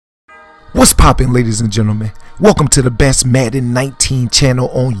What's poppin', ladies and gentlemen? Welcome to the best Madden 19 channel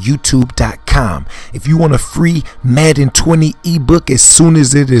on YouTube.com. If you want a free Madden 20 ebook as soon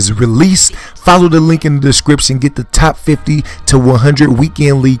as it is released, follow the link in the description, get the top 50 to 100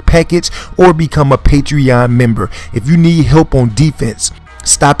 weekend league package, or become a Patreon member. If you need help on defense,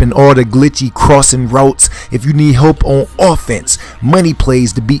 stopping all the glitchy crossing routes, if you need help on offense, money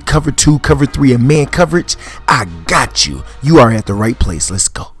plays to beat cover 2, cover 3, and man coverage, I got you. You are at the right place. Let's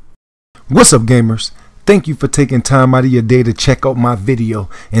go. What's up, gamers? Thank you for taking time out of your day to check out my video.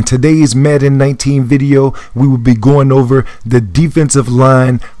 In today's Madden 19 video, we will be going over the defensive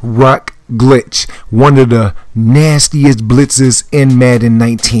line rock glitch, one of the nastiest blitzes in Madden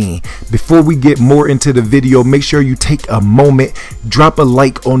 19. Before we get more into the video, make sure you take a moment, drop a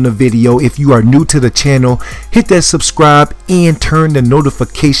like on the video. If you are new to the channel, hit that subscribe and turn the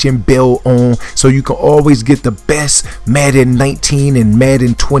notification bell on so you can always get the best Madden 19 and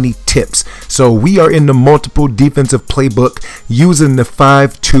Madden 20 tips. So we are in the multiple defensive playbook using the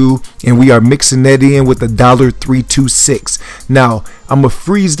 5-2, and we are mixing that in with the $326. Now I'm gonna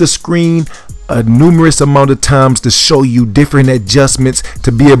freeze the screen a numerous amount of times to show you different adjustments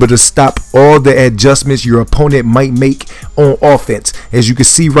to be able to stop all the adjustments your opponent might make on offense. As you can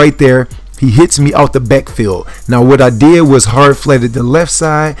see right there, he hits me out the backfield. Now what I did was hard flatted the left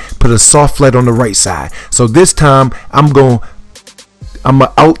side, put a soft flat on the right side. So this time I'm gonna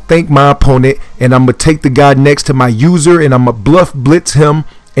outthink my opponent, and I'm gonna take the guy next to my user and I'm gonna bluff blitz him,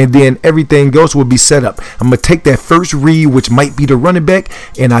 and then everything else will be set up. I'm gonna take that first read, which might be the running back,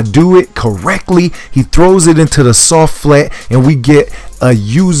 and I do it correctly. He throws it into the soft flat and we get a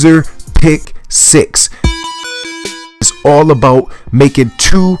user pick 6. It's all about making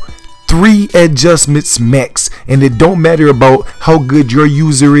 2-3 adjustments max, and it don't matter about how good your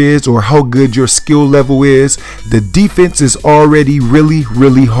user is or how good your skill level is. The defense is already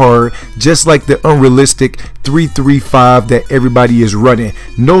really hard, just like the unrealistic 3-3-5 that everybody is running.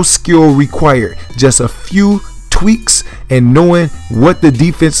 No skill required, just a few tweaks and knowing what the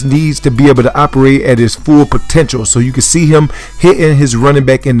defense needs to be able to operate at its full potential. So you can see him hitting his running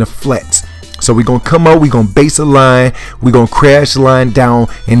back in the flats. So we're going to come out, we're going to base a line, we're going to crash the line down,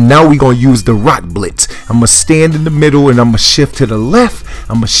 and now we're going to use the rock blitz. I'm going to stand in the middle and I'm going to shift to the left,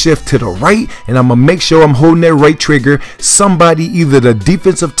 I'm going to shift to the right, and I'm going to make sure I'm holding that right trigger. Somebody, either the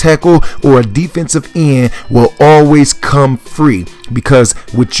defensive tackle or a defensive end, will always come free, because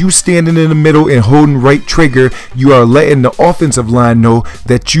with you standing in the middle and holding right trigger, you are letting the offensive line know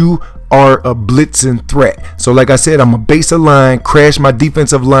that you are a blitzing threat. So like I said, I'm gonna base a line, crash my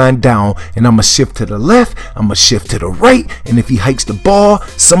defensive line down, and I'm gonna shift to the left, I'm gonna shift to the right, and if he hikes the ball,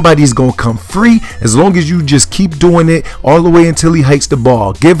 somebody's gonna come free. As long as you just keep doing it all the way until he hikes the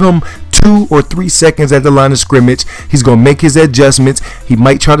ball. Give him 2 or 3 seconds at the line of scrimmage. He's gonna make his adjustments. He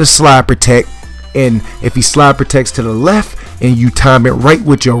might try to slide protect, and if he slide protects to the left and you time it right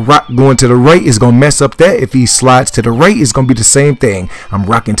with your rock going to the right, it's gonna mess up that. If he slides to the right, it's gonna be the same thing. I'm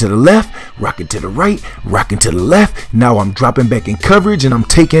rocking to the left, rocking to the right, rocking to the left. Now I'm dropping back in coverage and I'm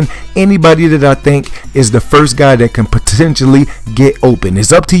taking anybody that I think is the first guy that can potentially get open.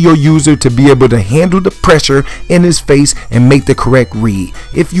 It's up to your user to be able to handle the pressure in his face and make the correct read.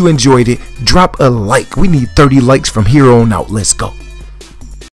 If you enjoyed it, drop a like. We need 30 likes from here on out. Let's go.